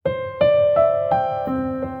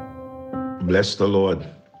Bless the Lord,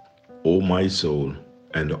 O my soul,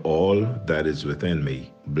 and all that is within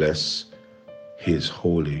me. Bless his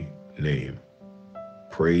holy name.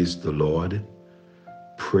 Praise the Lord.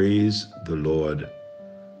 Praise the Lord.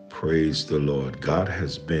 Praise the Lord. God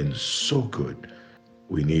has been so good.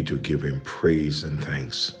 We need to give him praise and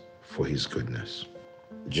thanks for his goodness.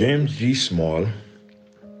 James G. Small,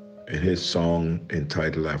 in his song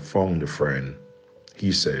entitled I Found a Friend,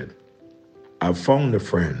 he said, I found a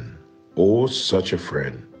friend, oh, such a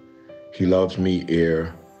friend. He loves me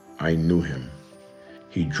ere I knew him.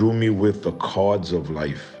 He drew me with the cords of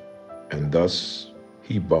life, and thus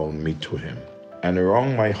he bound me to him. And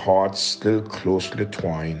around my heart still closely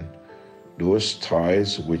twine those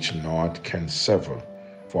ties which naught can sever.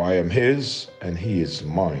 For I am his, and he is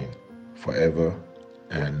mine, forever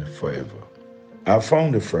and forever. I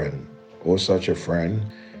found a friend, oh, such a friend.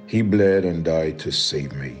 He bled and died to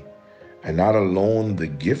save me. And not alone the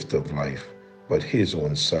gift of life, but his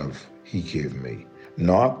own self he gave me.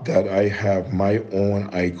 Not that I have my own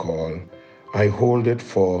I call, I hold it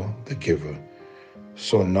for the giver.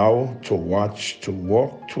 So now to watch, to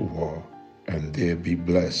walk to war, and there be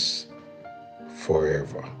blessed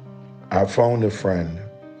forever. I found a friend,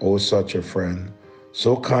 oh, such a friend,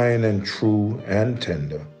 so kind and true and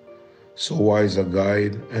tender, so wise a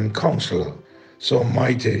guide and counselor, so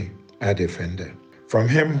mighty a defender. From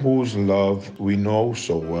him whose love we know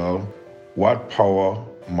so well, what power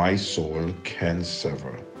my soul can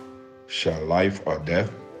sever? Shall life or death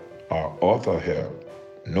or aught or hell?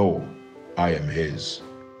 No, I am his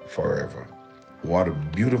forever. What a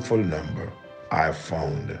beautiful number. I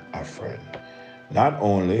found a friend. Not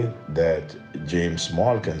only that James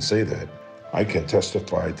Small can say that, I can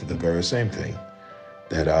testify to the very same thing,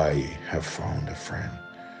 that I have found a friend.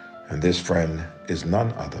 And this friend is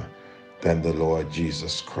none other than the Lord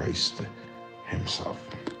Jesus Christ himself.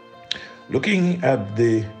 Looking at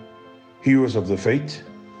the heroes of the faith,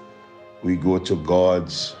 we go to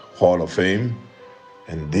God's Hall of Fame,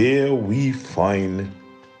 and there we find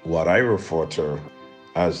what I refer to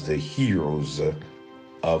as the heroes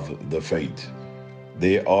of the faith.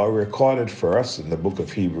 They are recorded for us in the book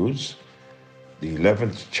of Hebrews, the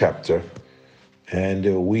 11th chapter,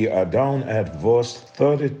 and we are down at verse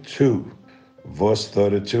 32. Verse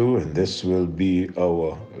 32, and this will be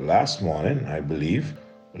our last morning, I believe,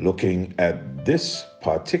 looking at this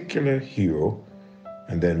particular hero,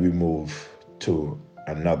 and then we move to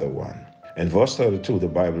another one. In verse 32, the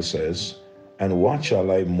Bible says, And what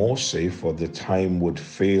shall I more say, for the time would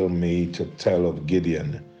fail me to tell of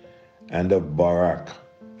Gideon, and of Barak,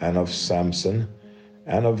 and of Samson,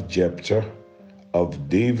 and of Jephthah, of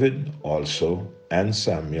David also, and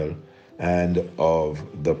Samuel, and of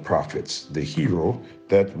the prophets. The hero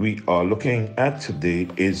that we are looking at today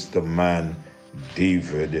is the man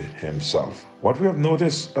David himself. What we have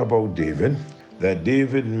noticed about David, that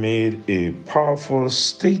David made a powerful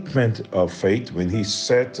statement of faith when he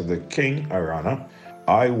said to the king Araunah,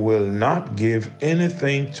 I will not give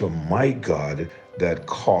anything to my God that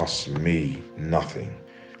costs me nothing.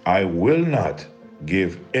 I will not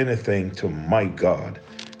give anything to my God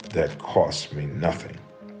that costs me nothing.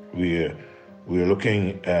 We're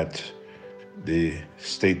looking at the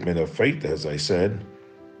statement of faith, as I said,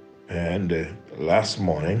 and last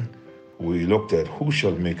morning we looked at who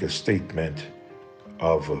shall make a statement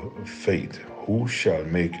of faith. Who shall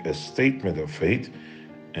make a statement of faith?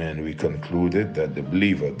 And we concluded that the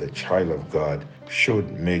believer, the child of God,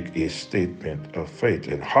 should make a statement of faith.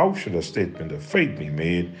 And how should a statement of faith be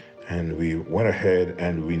made? And we went ahead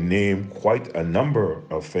and we named quite a number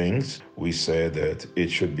of things. We said that it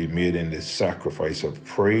should be made in the sacrifice of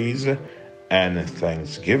praise and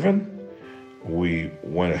thanksgiving. We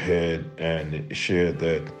went ahead and shared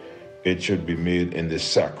that it should be made in the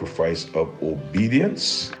sacrifice of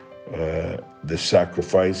obedience, the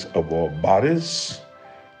sacrifice of our bodies,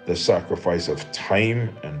 the sacrifice of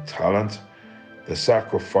time and talent, the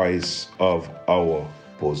sacrifice of our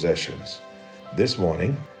possessions. This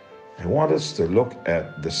morning, I want us to look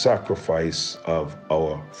at the sacrifice of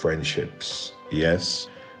our friendships. Yes,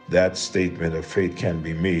 that statement of faith can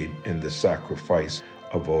be made in the sacrifice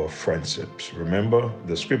of our friendships. Remember,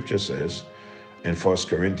 the scripture says in 1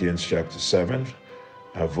 Corinthians chapter 7,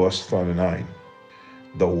 verse 39,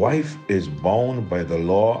 the wife is bound by the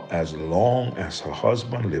law as long as her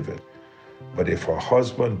husband liveth. But if her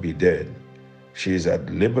husband be dead, she is at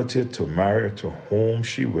liberty to marry to whom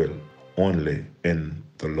she will, only in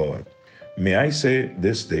the Lord. May I say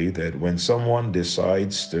this day that when someone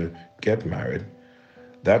decides to get married,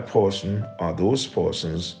 that person or those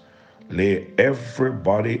persons lay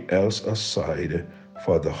everybody else aside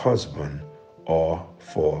for the husband or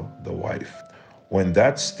for the wife. When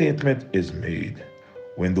that statement is made,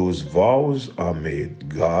 when those vows are made,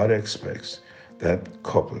 God expects that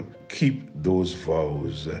couple keep those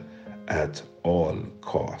vows at all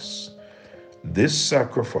costs. This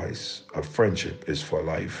sacrifice of friendship is for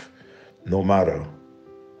life, no matter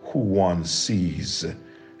who one sees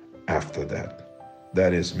after that.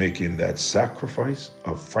 That is making that sacrifice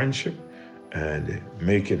of friendship and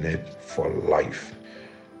making it for life.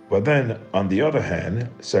 But then, on the other hand,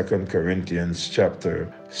 2 Corinthians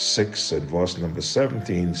chapter 6 and verse number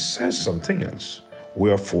 17 says something else.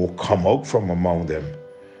 Wherefore, come out from among them,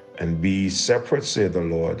 and be separate, saith the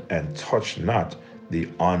Lord, and touch not the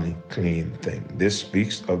unclean thing. This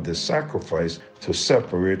speaks of the sacrifice to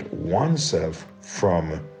separate oneself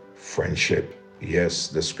from friendship. Yes,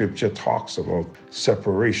 the scripture talks about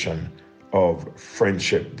separation of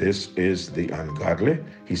friendship. This is the ungodly.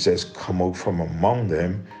 He says, come out from among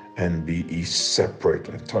them and be ye separate,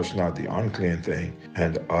 and touch not the unclean thing,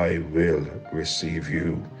 and I will receive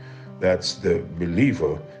you. That's the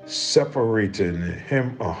believer separating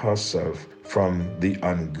him or herself from the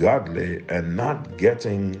ungodly and not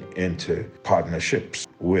getting into partnerships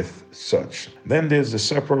with such. Then there's the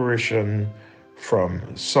separation from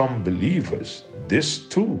some believers. This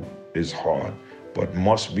too is hard, but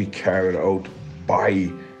must be carried out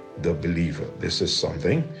by the believer. This is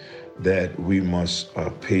something that we must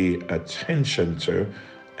pay attention to,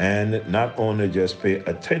 and not only just pay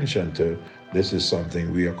attention to, this is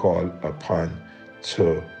something we are called upon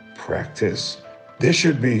to practice. There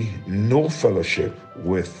should be no fellowship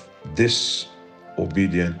with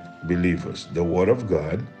disobedient believers. The Word of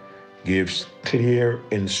God gives clear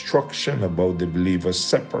instruction about the believer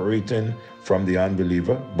separating from the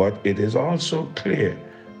unbeliever, but it is also clear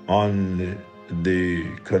on the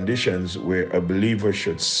conditions where a believer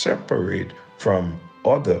should separate from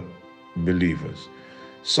other believers.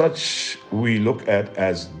 Such we look at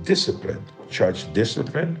as discipline. Church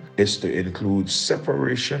discipline is to include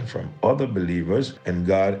separation from other believers, and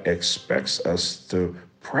God expects us to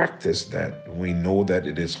practice that. We know that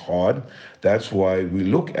it is hard. That's why we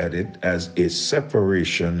look at it as a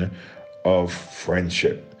separation of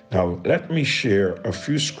friendship. Now, let me share a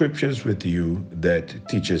few scriptures with you that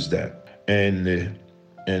teaches that. And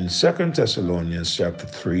in 2 Thessalonians chapter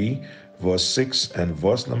 3, verse 6 and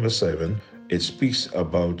verse number 7, it speaks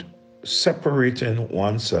about separating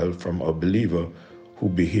oneself from a believer who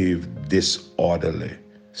behaved disorderly.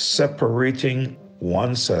 Separating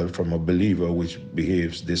oneself from a believer which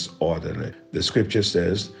behaves disorderly. The scripture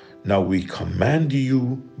says, now we command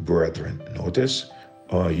you, brethren. Notice,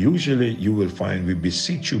 usually you will find we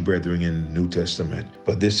beseech you, brethren, in the New Testament,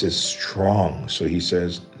 but this is strong. So he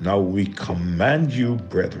says, now we command you,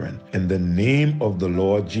 brethren, in the name of the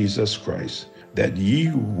Lord Jesus Christ, that ye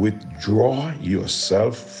withdraw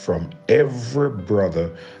yourself from every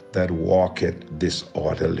brother that walketh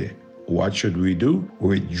disorderly. What should we do?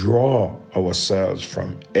 Withdraw ourselves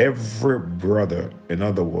from every brother. In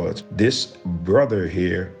other words, this brother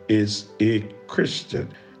here is a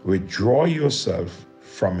Christian. Withdraw yourself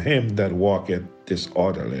from him that walketh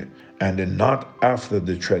disorderly, and not after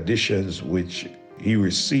the traditions which he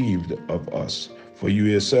received of us. For you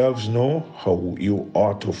yourselves know how you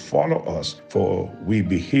ought to follow us, for we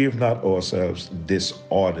behave not ourselves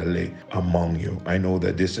disorderly among you. I know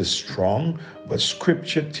that this is strong, but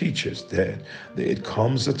scripture teaches that it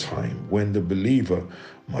comes a time when the believer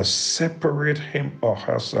must separate him or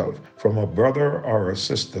herself from a brother or a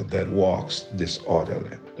sister that walks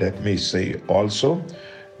disorderly. Let me say also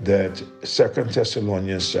that 2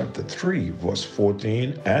 Thessalonians chapter 3, verse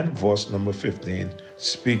 14 and verse number 15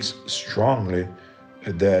 speaks strongly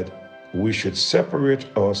that we should separate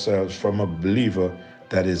ourselves from a believer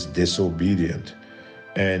that is disobedient.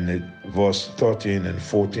 And verse 13 and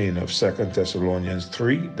 14 of 2 Thessalonians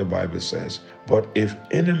 3, the Bible says, but if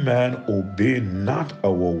any man obey not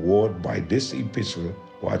our word by this epistle,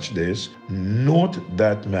 watch this, note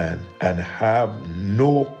that man and have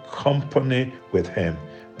no company with him,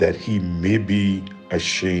 that he may be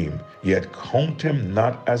ashamed. Yet count him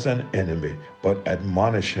not as an enemy, but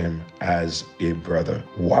admonish him as a brother.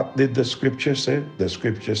 What did the scripture say? The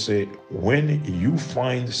scripture say, when you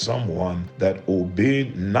find someone that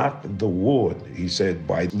obeyed not the word, he said,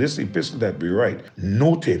 by this epistle that we write,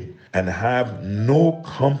 note him and have no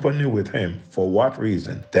company with him. For what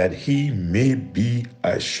reason? That he may be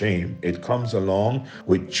ashamed. It comes along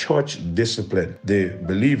with church discipline. The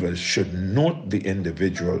believers should note the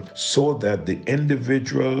individual so that the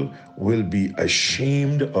individual will be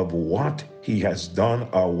ashamed of what he has done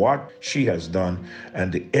or what she has done,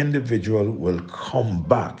 and the individual will come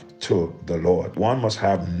back to the Lord. One must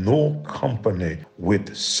have no company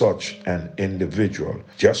with such an individual,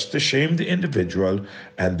 just to shame the individual,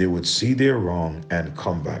 and they would see their wrong and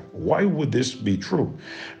come back. Why would this be true?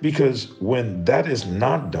 Because when that is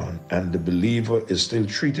not done and the believer is still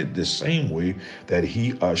treated the same way that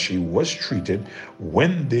he or she was treated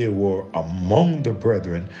when they were among the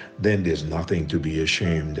brethren, then there's nothing to be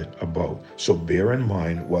ashamed about. So bear in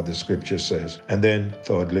mind what the scripture says. And then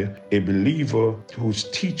thirdly, a believer whose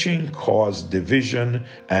teaching cause division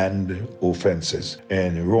and offenses.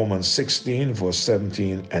 In Romans 16, verse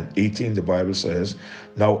 17 and 18, the Bible says,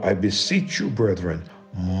 "Now I beseech you, brethren,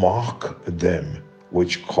 mark them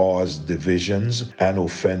which cause divisions and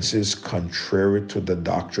offenses contrary to the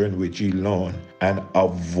doctrine which ye learn, and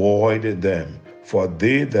avoid them. For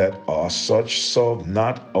they that are such serve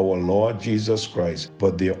not our Lord Jesus Christ,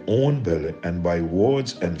 but their own belly, and by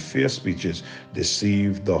words and fair speeches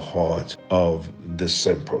deceive the heart of the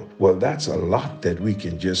simple." Well, that's a lot that we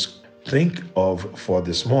can just think of for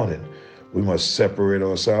this morning. We must separate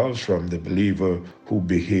ourselves from the believer who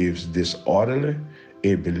behaves disorderly,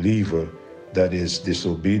 a believer that is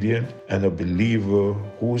disobedient, and a believer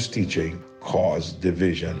whose teaching cause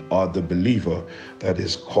division, or the believer that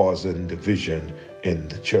is causing division in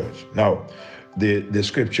the church. Now, the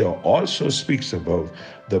scripture also speaks about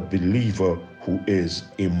the believer who is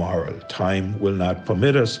immoral. Time will not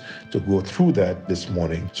permit us to go through that this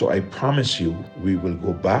morning. So I promise you, we will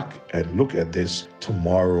go back and look at this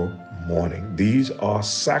tomorrow morning. These are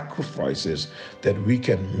sacrifices that we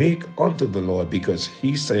can make unto the Lord, because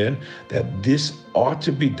he said that this ought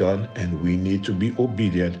to be done, and we need to be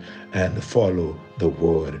obedient and follow the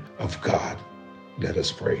word of God. Let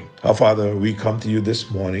us pray. Our Father, we come to you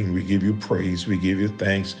this morning. We give you praise. We give you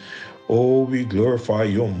thanks. Oh, we glorify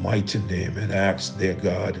your mighty name and ask, dear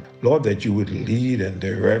God, Lord, that you would lead and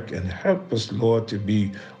direct and help us, Lord, to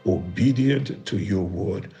be obedient to your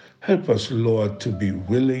word. Help us, Lord, to be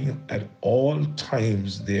willing at all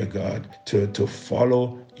times, dear God, to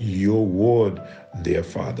follow your word, dear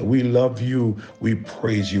Father. We love you. We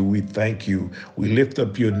praise you. We thank you. We lift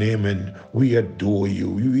up your name and we adore you.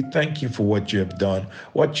 We thank you for what you have done,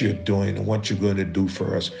 what you're doing, and what you're going to do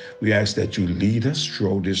for us. We ask that you lead us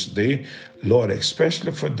through this day, Lord,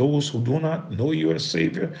 especially for those who do not know you as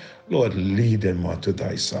Savior. Lord, lead them unto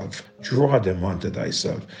thyself. Draw them unto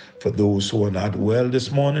thyself. For those who are not well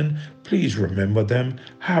this morning, please remember them.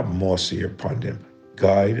 Have mercy upon them.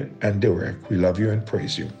 Guide and direct. We love you and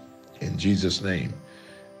praise you. In Jesus' name,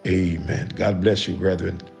 amen. God bless you,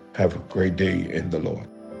 brethren. Have a great day in the Lord.